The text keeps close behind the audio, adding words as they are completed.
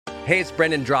Hey, it's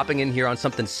Brendan dropping in here on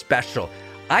something special.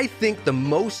 I think the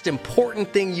most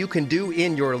important thing you can do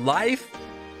in your life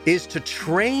is to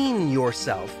train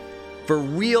yourself for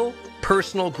real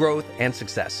personal growth and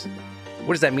success.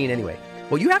 What does that mean anyway?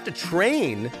 Well, you have to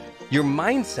train your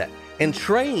mindset and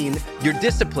train your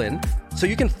discipline so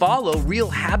you can follow real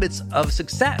habits of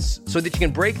success, so that you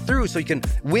can break through, so you can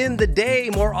win the day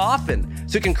more often,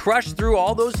 so you can crush through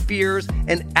all those fears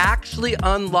and actually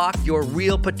unlock your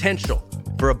real potential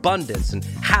for abundance and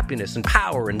happiness and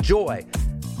power and joy.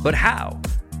 But how?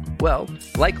 Well,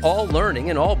 like all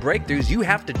learning and all breakthroughs, you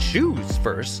have to choose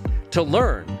first to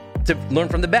learn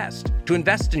from the best, to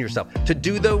invest in yourself, to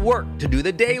do the work, to do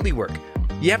the daily work.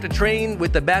 You have to train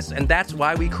with the best, and that's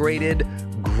why we created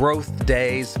Growth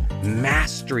Day's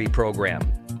Mastery Program.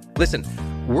 Listen,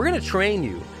 we're going to train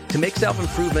you to make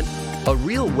self-improvement a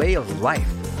real way of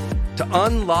life, to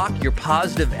unlock your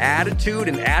positive attitude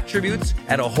and attributes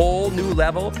at a whole new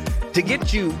level, to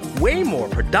get you way more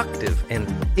productive and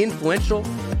influential,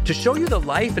 to show you the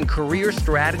life and career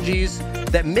strategies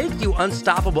that make you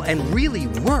unstoppable and really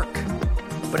work.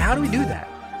 But how do we do that?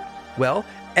 Well,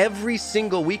 every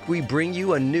single week we bring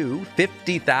you a new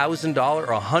 $50,000 or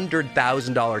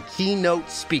 $100,000 keynote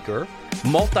speaker,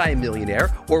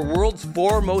 multimillionaire, or world's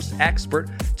foremost expert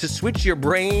to switch your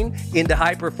brain into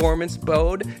high performance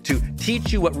mode, to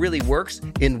teach you what really works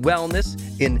in wellness,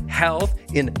 in health,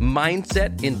 in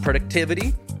mindset, in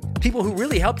productivity. People who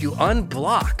really help you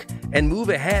unblock and move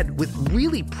ahead with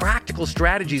really practical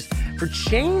strategies for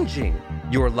changing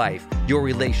your life, your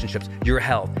relationships, your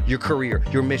health, your career,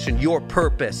 your mission, your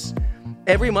purpose.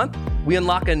 Every month, we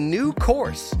unlock a new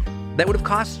course that would have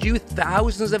cost you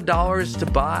thousands of dollars to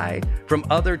buy from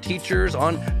other teachers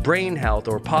on brain health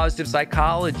or positive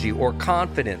psychology or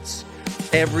confidence.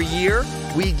 Every year,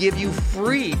 we give you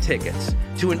free tickets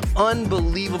to an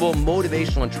unbelievable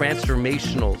motivational and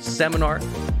transformational seminar.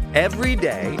 Every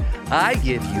day, I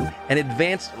give you an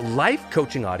advanced life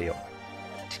coaching audio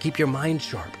to keep your mind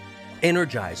sharp,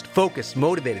 energized, focused,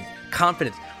 motivated,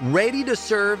 confident, ready to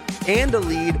serve and to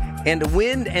lead and to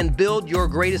win and build your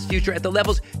greatest future at the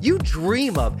levels you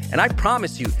dream of. And I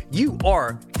promise you, you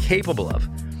are capable of.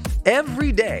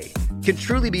 Every day can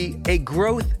truly be a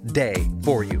growth day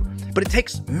for you. But it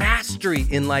takes mastery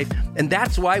in life, and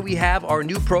that's why we have our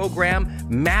new program,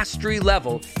 Mastery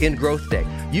Level in Growth Day.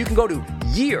 You can go to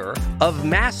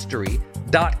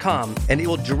yearofmastery.com, and it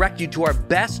will direct you to our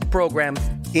best program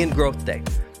in Growth Day.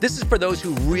 This is for those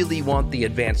who really want the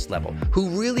advanced level, who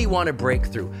really want to break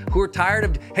through, who are tired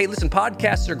of, hey, listen,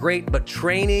 podcasts are great, but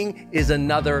training is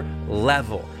another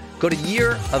level. Go to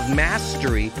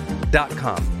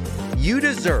yearofmastery.com. You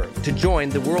deserve to join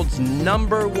the world's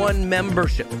 #1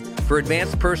 membership for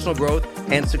advanced personal growth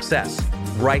and success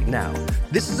right now.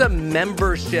 This is a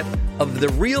membership of the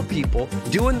real people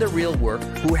doing the real work,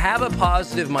 who have a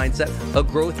positive mindset, a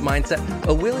growth mindset,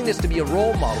 a willingness to be a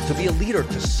role model, to be a leader,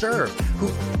 to serve, who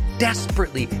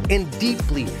desperately and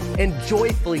deeply and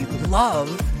joyfully love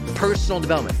personal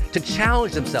development, to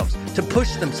challenge themselves, to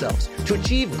push themselves, to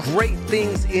achieve great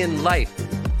things in life.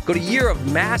 Go to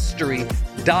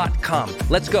yearofmastery.com.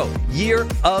 Let's go.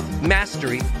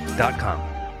 yearofmastery.com.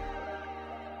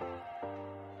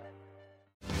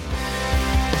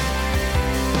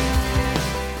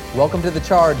 Welcome to The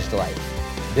Charged Life.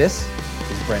 This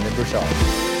is Brendon Burchard.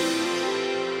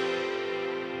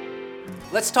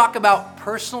 Let's talk about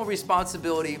personal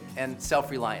responsibility and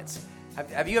self-reliance.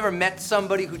 Have you ever met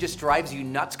somebody who just drives you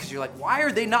nuts because you're like, why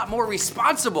are they not more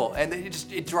responsible? And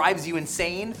it drives you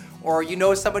insane? Or you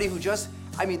know somebody who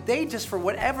they just for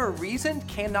whatever reason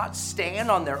cannot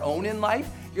stand on their own in life.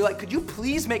 You're like, could you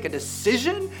please make a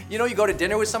decision? You know, you go to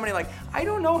dinner with somebody like, I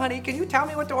don't know, honey, can you tell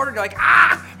me what to order? You're like,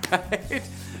 right?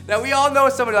 Now we all know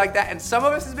somebody like that, and some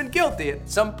of us has been guilty at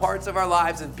some parts of our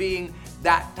lives of being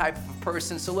that type of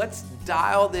person. So let's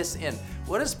dial this in.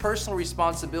 What does personal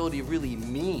responsibility really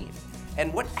mean?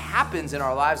 And what happens in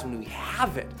our lives when we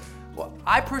have it? Well,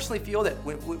 I personally feel that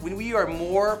when we are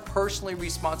more personally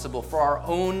responsible for our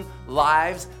own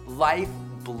lives, life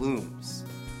blooms.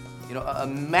 You know, a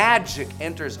magic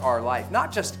enters our life,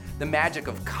 not just the magic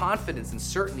of confidence and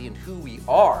certainty in who we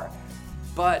are,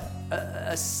 but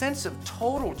a sense of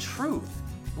total truth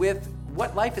with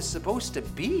what life is supposed to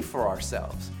be for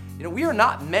ourselves. You know, we are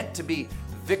not meant to be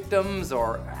victims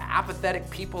or apathetic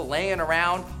people laying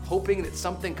around hoping that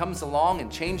something comes along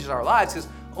and changes our lives, because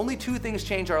only two things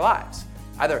change our lives.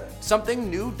 Either something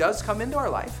new does come into our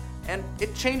life and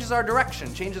it changes our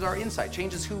direction, changes our insight,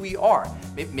 changes who we are.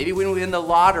 Maybe when we win the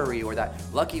lottery or that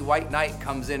lucky white knight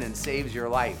comes in and saves your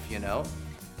life, you know?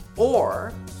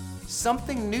 Or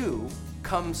something new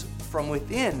comes from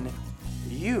within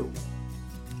you.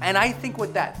 And I think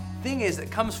what that thing is that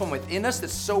comes from within us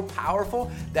that's so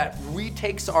powerful that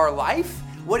retakes our life,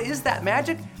 what is that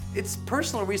magic? It's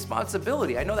personal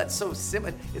responsibility. I know that's so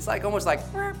simple. It's like almost like,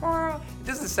 it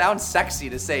doesn't sound sexy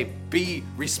to say be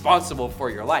responsible for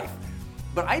your life.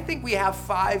 But I think we have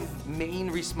 5 main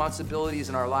responsibilities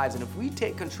in our lives, and if we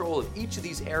take control of each of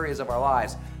these areas of our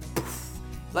lives, poof,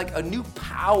 like a new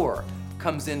power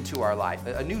comes into our life,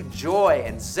 a new joy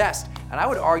and zest. And I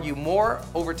would argue more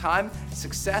over time,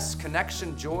 success,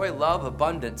 connection, joy, love,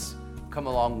 abundance come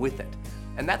along with it.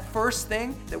 And that first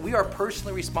thing that we are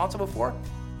personally responsible for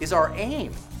is our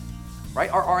aim, right?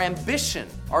 Our ambition,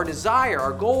 our desire,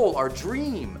 our goal, our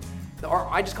dream.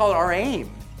 I just call it our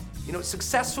aim. You know,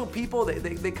 successful people,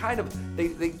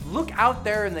 they look out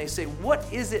there and they say, what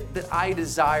is it that I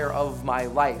desire of my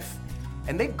life?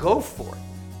 And they go for it.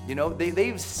 You know,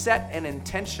 they've set an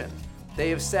intention.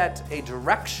 They have set a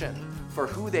direction for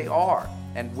who they are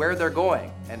and where they're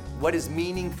going and what is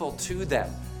meaningful to them,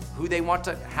 who they want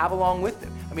to have along with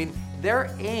them. I mean,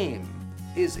 their aim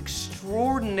is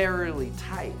extraordinarily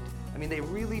tight. I mean, they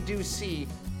really do see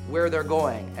where they're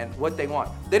going and what they want.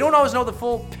 They don't always know the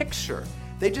full picture.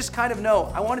 They just kind of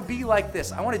know, I want to be like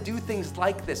this. I want to do things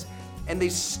like this. And they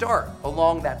start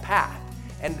along that path.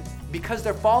 And because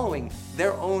they're following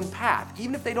their own path,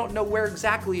 even if they don't know where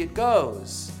exactly it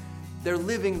goes, they're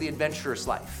living the adventurous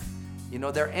life. You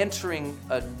know, they're entering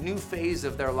a new phase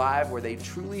of their life where they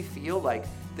truly feel like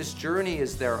this journey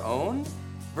is their own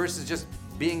versus just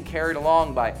being carried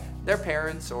along by their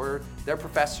parents or their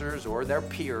professors or their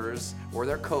peers or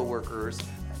their coworkers.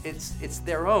 It's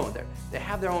their own. They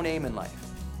have their own aim in life.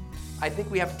 I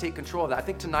think we have to take control of that. I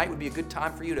think tonight would be a good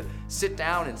time for you to sit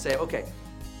down and say, okay,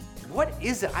 what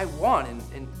is it I want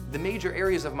in the major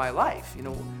areas of my life? You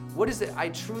know, what is it I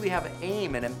truly have an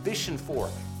aim and ambition for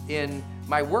in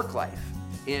my work life,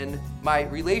 in my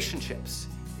relationships,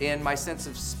 in my sense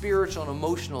of spiritual and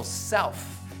emotional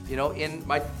self, you know, in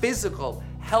my physical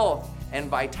health and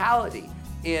vitality,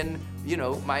 in, you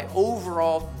know, my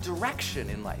overall direction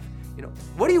in life. You know,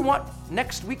 what do you want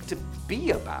next week to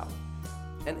be about?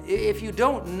 And if you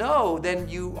don't know, then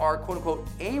you are quote unquote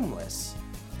aimless.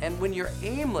 And when you're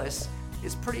aimless,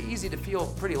 it's pretty easy to feel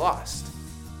pretty lost.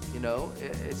 You know,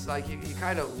 it's like you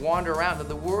kind of wander around.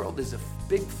 The world is a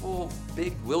big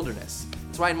wilderness.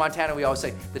 That's why in Montana we always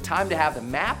say the time to have the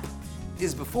map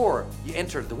is before you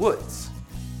enter the woods.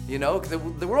 You know,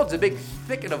 the world's a big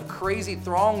thicket of crazy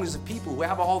throngs of people who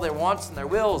have all their wants and their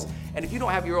wills. And if you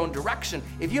don't have your own direction,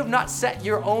 if you have not set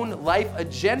your own life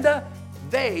agenda,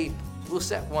 they will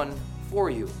set one for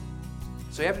you.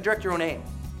 So you have to direct your own aim.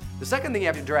 The second thing you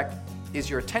have to direct is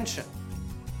your attention.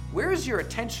 Where is your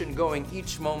attention going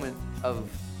each moment of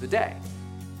the day,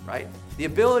 right? The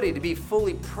ability to be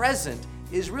fully present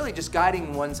is really just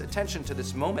guiding one's attention to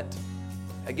this moment,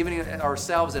 giving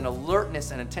ourselves an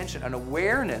alertness and attention, an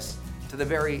awareness to the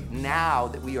very now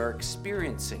that we are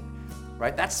experiencing,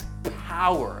 right? That's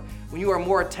power. When you are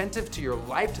more attentive to your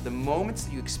life, to the moments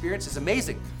that you experience, is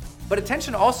amazing. But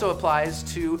attention also applies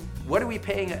to what are we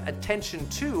paying attention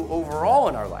to overall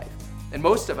in our life. And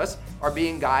most of us are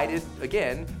being guided,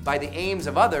 again, by the aims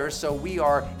of others, so we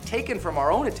are taken from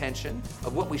our own attention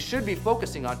of what we should be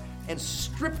focusing on and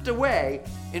stripped away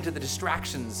into the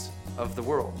distractions of the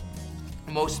world.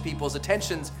 Most people's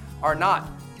attentions are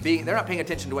they're not paying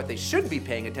attention to what they should be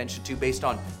paying attention to based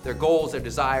on their goals, their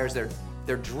desires,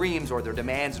 their dreams, or their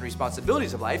demands and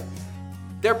responsibilities of life.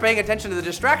 They're paying attention to the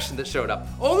distraction that showed up.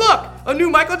 Oh look, a new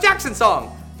Michael Jackson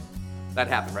song. That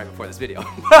happened right before this video.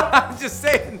 I'm just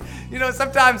saying, you know,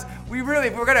 sometimes if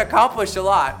we're gonna accomplish a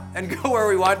lot and go where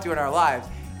we want to in our lives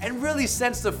and really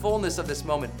sense the fullness of this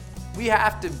moment, we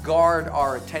have to guard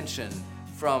our attention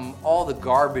from all the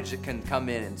garbage that can come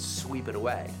in and sweep it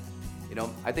away. You know,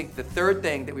 I think the third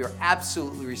thing that we are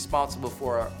absolutely responsible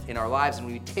for in our lives, and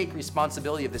when we take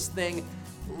responsibility of this thing,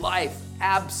 life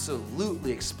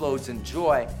absolutely explodes in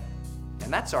joy,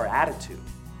 and that's our attitude.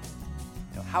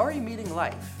 You know, how are you meeting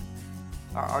life?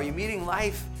 Are you meeting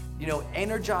life, you know,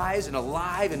 energized and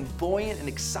alive and buoyant and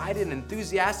excited and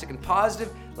enthusiastic and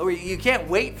positive? Or you can't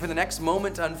wait for the next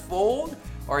moment to unfold?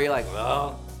 Or are you like,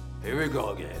 well, here we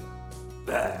go again.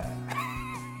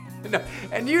 No,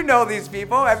 and you know these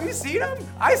people. Have you seen them?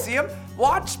 I see them.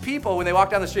 Watch people when they walk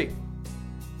down the street.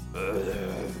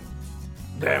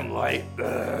 Damn light.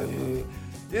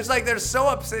 It's like they're so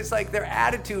upset. It's like their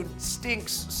attitude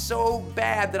stinks so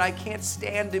bad that I can't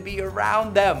stand to be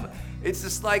around them. It's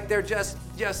just like they're just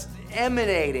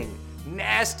emanating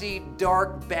nasty,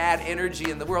 dark, bad energy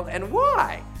in the world. And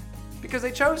why? Because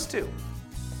they chose to.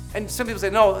 And some people say,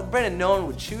 no, Brendan, no one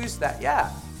would choose that.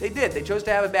 Yeah, They did. They chose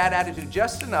to have a bad attitude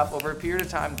just enough over a period of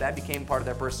time that became part of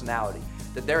their personality.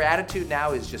 That their attitude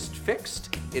now is just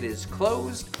fixed, it is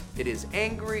closed, it is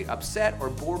angry, upset, or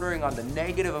bordering on the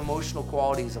negative emotional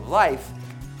qualities of life,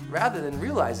 rather than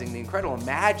realizing the incredible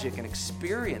magic and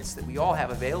experience that we all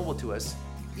have available to us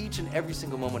each and every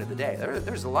single moment of the day.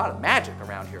 There's a lot of magic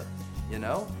around here, you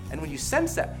know? And when you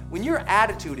sense that, when your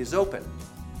attitude is open,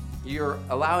 you're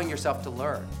allowing yourself to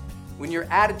learn. When your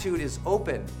attitude is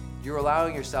open, you're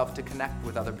allowing yourself to connect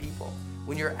with other people.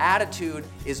 When your attitude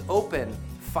is open,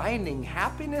 finding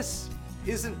happiness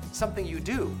isn't something you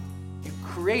do. You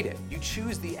create it. You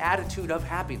choose the attitude of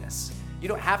happiness. You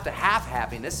don't have to have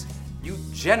happiness. You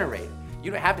generate it. You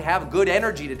don't have to have good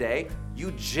energy today.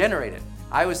 You generate it.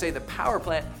 I always say the power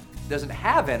plant doesn't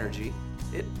have energy.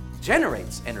 It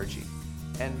generates energy.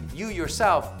 And you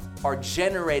yourself are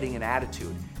generating an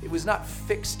attitude. It was not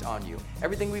fixed on you.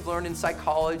 Everything we've learned in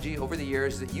psychology over the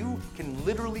years is that you can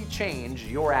literally change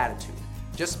your attitude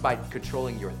just by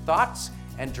controlling your thoughts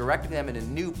and directing them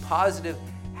in new, positive,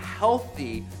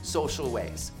 healthy social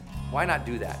ways. Why not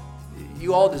do that?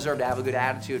 You all deserve to have a good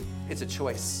attitude. It's a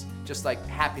choice. Just like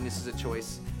happiness is a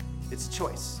choice, it's a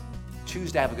choice.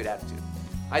 Choose to have a good attitude.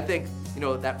 I think,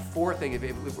 that fourth thing,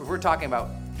 if we're talking about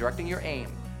directing your aim,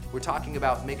 we're talking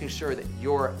about making sure that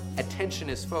your attention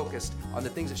is focused on the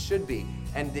things it should be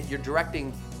and that you're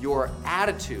directing your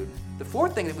attitude. The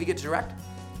fourth thing that we get to direct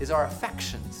is our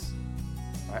affections.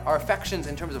 Right? Our affections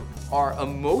in terms of our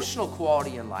emotional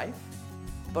quality in life,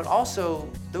 but also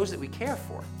those that we care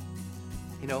for.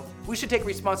 We should take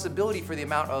responsibility for the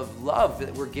amount of love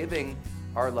that we're giving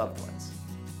our loved ones.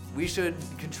 We should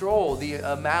control the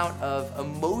amount of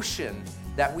emotion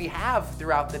that we have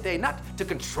throughout the day, not to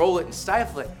control it and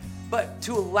stifle it, but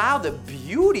to allow the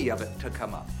beauty of it to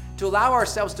come up, to allow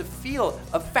ourselves to feel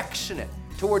affectionate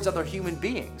towards other human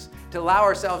beings, to allow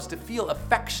ourselves to feel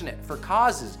affectionate for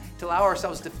causes, to allow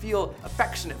ourselves to feel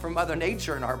affectionate for Mother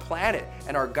Nature and our planet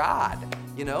and our God,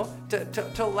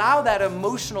 to allow that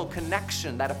emotional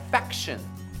connection, that affection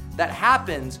that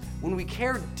happens when we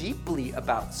care deeply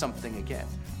about something again.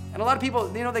 And a lot of people,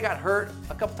 they got hurt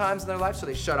a couple times in their life, so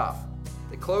they shut off.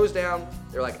 They closed down,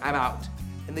 they're like, I'm out.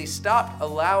 And they stopped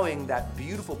allowing that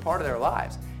beautiful part of their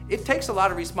lives. It takes a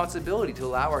lot of responsibility to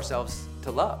allow ourselves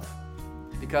to love.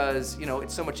 Because,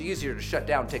 it's so much easier to shut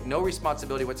down, take no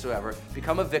responsibility whatsoever,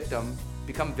 become a victim,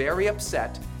 become very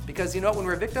upset. Because when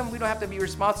we're a victim, we don't have to be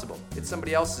responsible. It's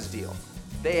somebody else's deal.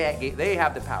 They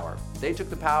have the power. They took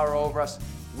the power over us,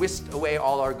 whisked away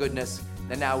all our goodness,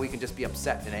 and now we can just be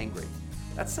upset and angry.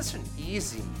 That's such an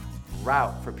easy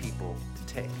route for people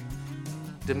to take.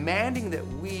 Demanding that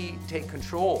we take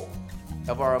control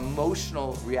of our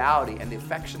emotional reality and the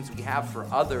affections we have for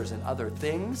others and other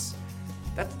things,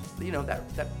 that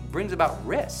brings about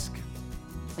risk.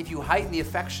 If you heighten the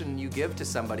affection you give to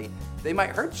somebody, they might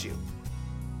hurt you.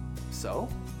 So,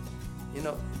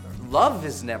 love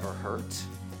is never hurt,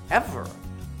 ever.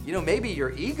 Maybe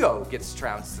your ego gets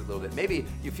trounced a little bit. Maybe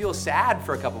you feel sad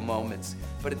for a couple moments.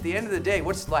 But at the end of the day,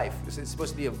 what's life? Is it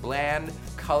supposed to be a bland,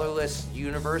 colorless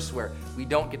universe where we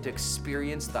don't get to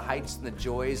experience the heights and the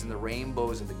joys and the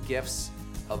rainbows and the gifts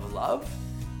of love?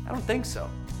 I don't think so.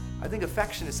 I think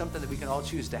affection is something that we can all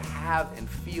choose to have and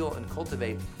feel and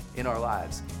cultivate in our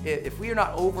lives. If we are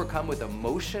not overcome with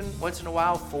emotion once in a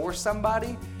while for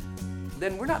somebody,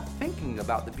 then we're not thinking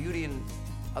about the beauty in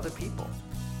other people.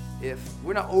 If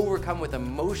we're not overcome with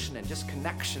emotion and just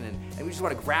connection and we just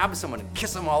want to grab someone and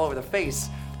kiss them all over the face,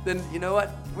 then you know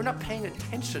what? We're not paying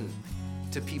attention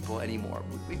to people anymore.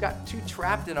 We got too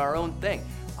trapped in our own thing.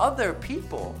 Other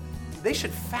people, they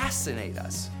should fascinate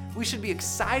us. We should be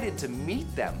excited to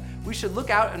meet them. We should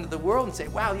look out into the world and say,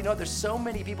 wow, there's so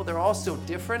many people, they're all so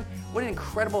different. What an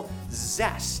incredible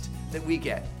zest that we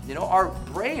get. Our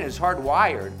brain is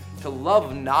hardwired to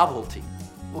love novelty.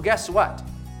 Well, guess what?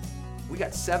 We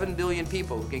got 7 billion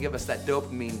people who can give us that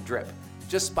dopamine drip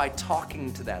just by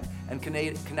talking to them and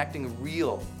connecting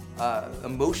real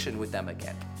emotion with them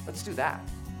again. Let's do that.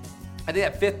 I think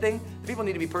that fifth thing that people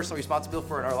need to be personally responsible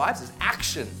for in our lives is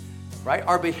action, right?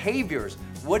 Our behaviors.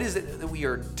 What is it that we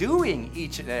are doing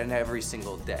each and every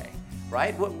single day,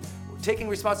 right? Taking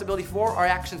responsibility for our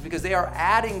actions because they are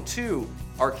adding to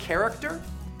our character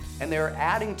and they are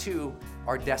adding to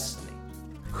our destiny.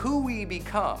 Who we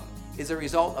become is a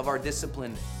result of our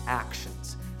disciplined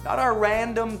actions. Not our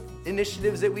random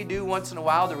initiatives that we do once in a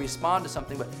while to respond to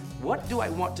something, but what do I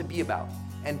want to be about?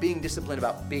 And being disciplined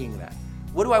about being that.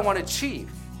 What do I want to achieve?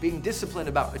 Being disciplined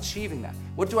about achieving that.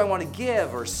 What do I want to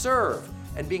give or serve?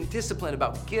 And being disciplined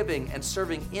about giving and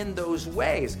serving in those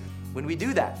ways. When we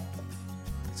do that,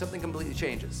 something completely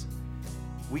changes.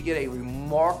 we get a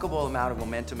remarkable amount of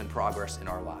momentum and progress in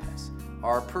our lives.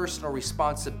 Our personal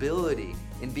responsibility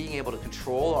in being able to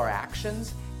control our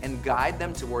actions and guide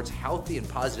them towards healthy and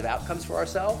positive outcomes for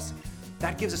ourselves,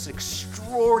 that gives us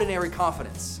extraordinary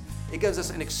confidence. It gives us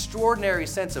an extraordinary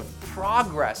sense of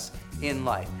progress in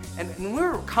life. And when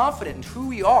we're confident in who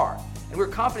we are, and we're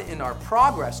confident in our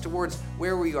progress towards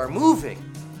where we are moving,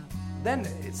 then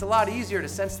it's a lot easier to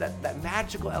sense that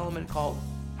magical element called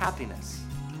happiness.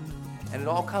 And it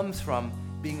all comes from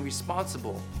being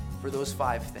responsible for those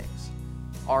 5 things.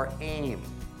 Our aim,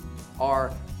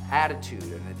 our attitude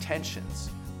and intentions,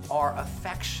 our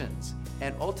affections,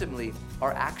 and ultimately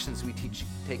our actions we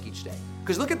take each day.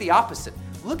 Because look at the opposite.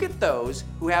 Look at those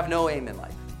who have no aim in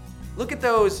life. Look at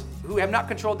those who have not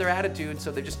controlled their attitude,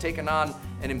 so they've just taken on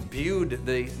and imbued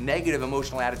the negative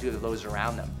emotional attitude of those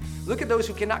around them. Look at those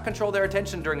who cannot control their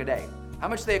attention during a day. How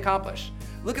much they accomplish.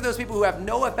 Look at those people who have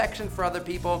no affection for other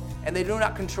people and they do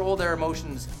not control their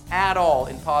emotions at all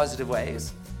in positive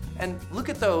ways. And look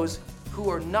at those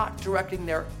who are not directing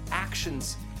their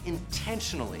actions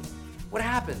intentionally. What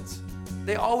happens?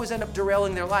 They always end up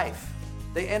derailing their life.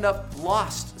 They end up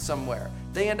lost somewhere.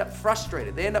 They end up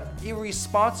frustrated. They end up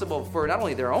irresponsible for not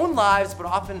only their own lives, but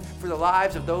often for the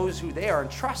lives of those who they are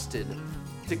entrusted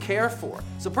to care for.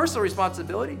 So personal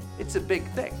responsibility, it's a big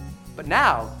thing. But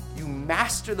now you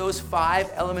master those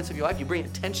 5 elements of your life. You bring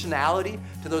intentionality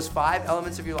to those 5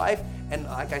 elements of your life. And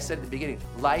like I said at the beginning,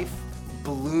 life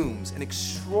blooms. An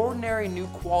extraordinary new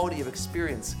quality of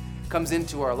experience comes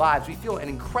into our lives. We feel an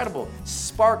incredible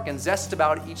spark and zest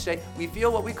about it each day. We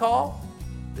feel what we call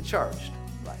the charged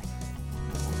life.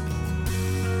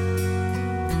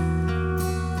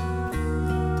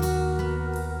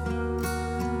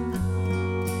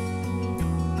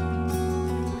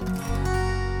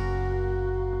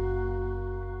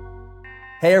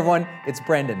 Hey everyone, it's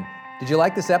Brendan. Did you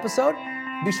like this episode?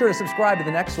 Be sure to subscribe to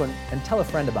the next one and tell a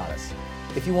friend about us.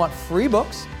 If you want free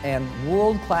books and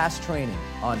world-class training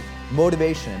on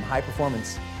motivation and high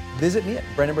performance, visit me at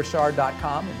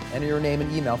brendanburchard.com and enter your name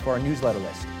and email for our newsletter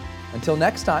list. Until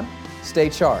next time, stay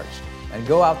charged and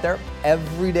go out there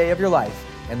every day of your life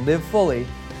and live fully,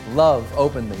 love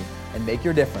openly, and make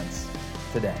your difference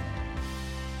today.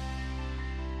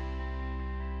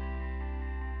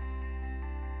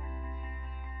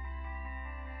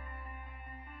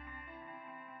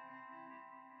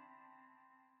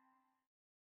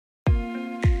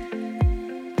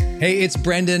 Hey, it's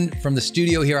Brendan from the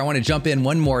studio here. I want to jump in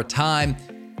one more time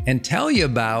and tell you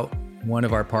about one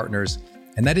of our partners,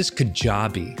 and that is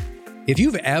Kajabi. If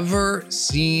you've ever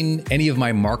seen any of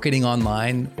my marketing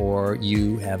online, or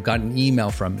you have gotten an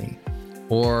email from me,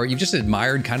 or you've just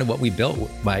admired kind of what we built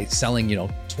by selling,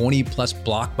 20 plus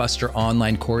blockbuster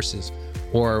online courses,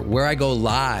 or where I go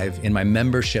live in my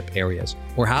membership areas,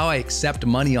 or how I accept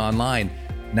money online,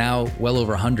 now well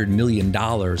over $100 million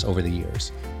over the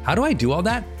years. How do I do all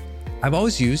that? I've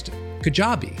always used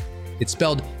Kajabi. It's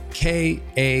spelled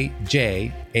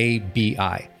Kajabi.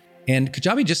 And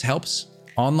Kajabi just helps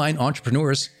online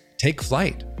entrepreneurs take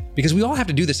flight, because we all have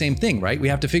to do the same thing, right? We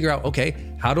have to figure out, okay,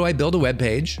 how do I build a web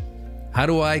page? How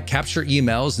do I capture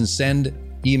emails and send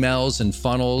emails and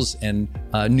funnels and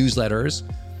newsletters?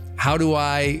 How do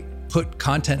I put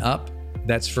content up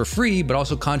that's for free, but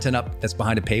also content up that's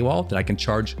behind a paywall that I can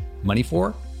charge money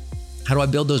for? How do I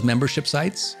build those membership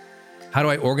sites? How do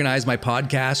I organize my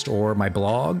podcast or my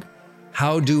blog?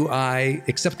 How do I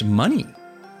accept money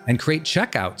and create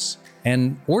checkouts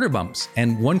and order bumps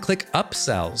and one-click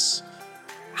upsells?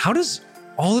 How does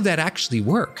all of that actually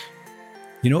work?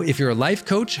 If you're a life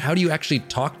coach, how do you actually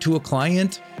talk to a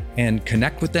client and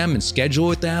connect with them and schedule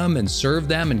with them and serve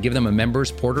them and give them a members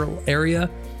portal area?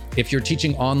 If you're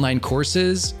teaching online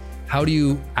courses, how do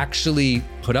you actually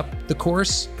put up the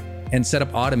course and set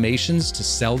up automations to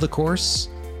sell the course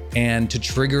and to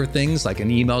trigger things like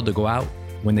an email to go out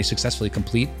when they successfully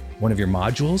complete one of your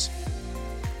modules?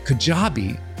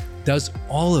 Kajabi does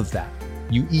all of that.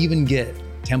 You even get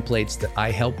templates that I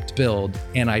helped build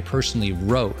and I personally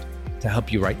wrote to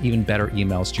help you write even better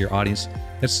emails to your audience.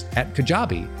 That's at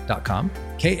kajabi.com,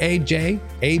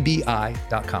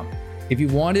 Kajabi.com. If you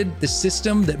wanted the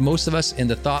system that most of us in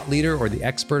the thought leader or the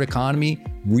expert economy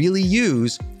really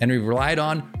use and we've relied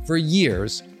on for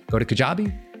years, go to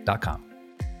kajabi.com.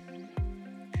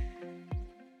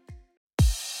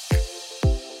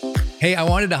 Hey, I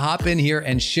wanted to hop in here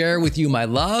and share with you my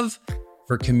love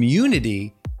for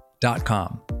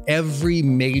community.com. Every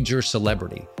major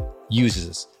celebrity uses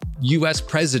this. US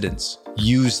presidents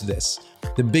use this.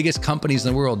 The biggest companies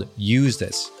in the world use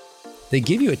this. They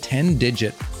give you a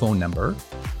 10-digit phone number,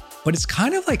 but it's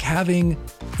kind of like having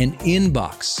an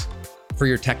inbox for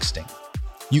your texting.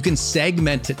 You can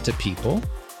segment it to people,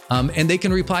 and they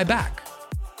can reply back.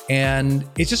 And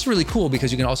it's just really cool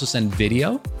because you can also send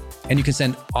video and you can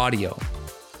send audio.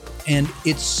 And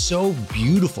it's so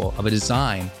beautiful of a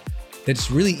design that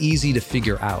it's really easy to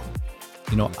figure out.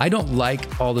 I don't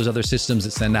like all those other systems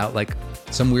that send out like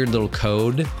some weird little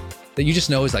code that you just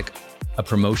know is like a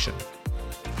promotion.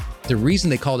 The reason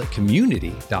they called it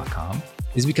community.com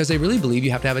is because they really believe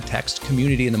you have to have a text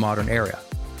community in the modern era.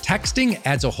 Texting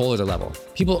adds a whole other level.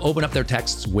 People open up their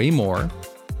texts way more.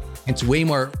 It's way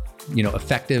more,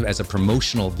 effective as a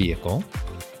promotional vehicle.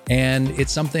 And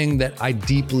it's something that I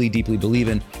deeply, deeply believe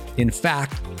in. In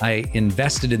fact, I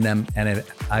invested in them and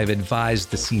I've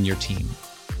advised the senior team.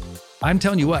 I'm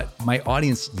telling you what, my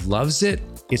audience loves it.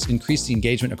 It's increased the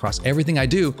engagement across everything I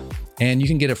do. And you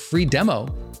can get a free demo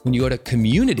when you go to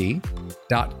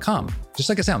community.com. Just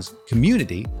like it sounds,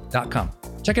 community.com.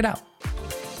 Check it out.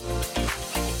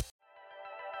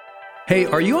 Hey,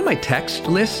 are you on my text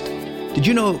list? Did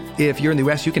you know if you're in the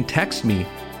US, you can text me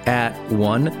at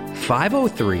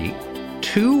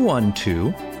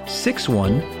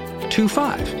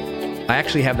 1-503-212-6125. I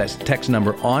actually have that text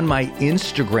number on my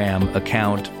Instagram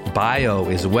account bio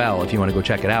as well, if you want to go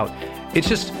check it out. It's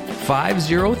just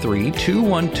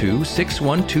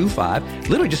 503-212-6125.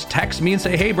 Literally just text me and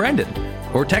say, hey, Brendan.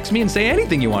 Or text me and say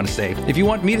anything you want to say. If you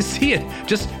want me to see it,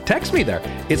 just text me there.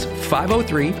 It's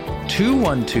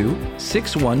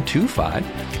 503-212-6125.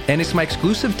 And it's my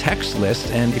exclusive text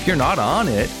list. And if you're not on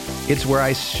it, it's where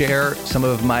I share some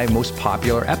of my most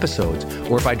popular episodes.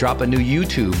 Or if I drop a new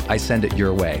YouTube, I send it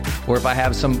your way. Or if I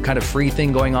have some kind of free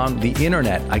thing going on the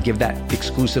internet, I give that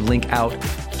exclusive link out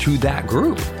to that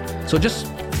group. So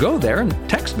just go there and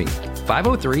text me.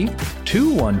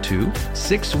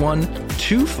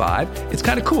 503-212-6125. It's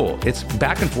kind of cool. It's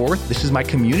back and forth. This is my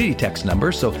community text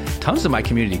number. So tons of my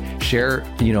community share,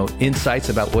 insights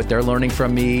about what they're learning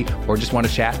from me or just want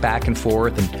to chat back and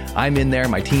forth. And I'm in there.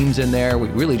 My team's in there. We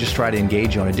really just try to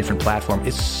engage you on a different platform.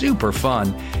 It's super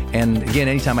fun. And again,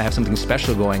 anytime I have something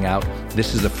special going out,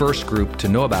 this is the first group to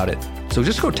know about it. So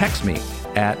just go text me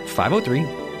at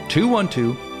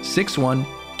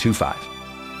 503-212-6125.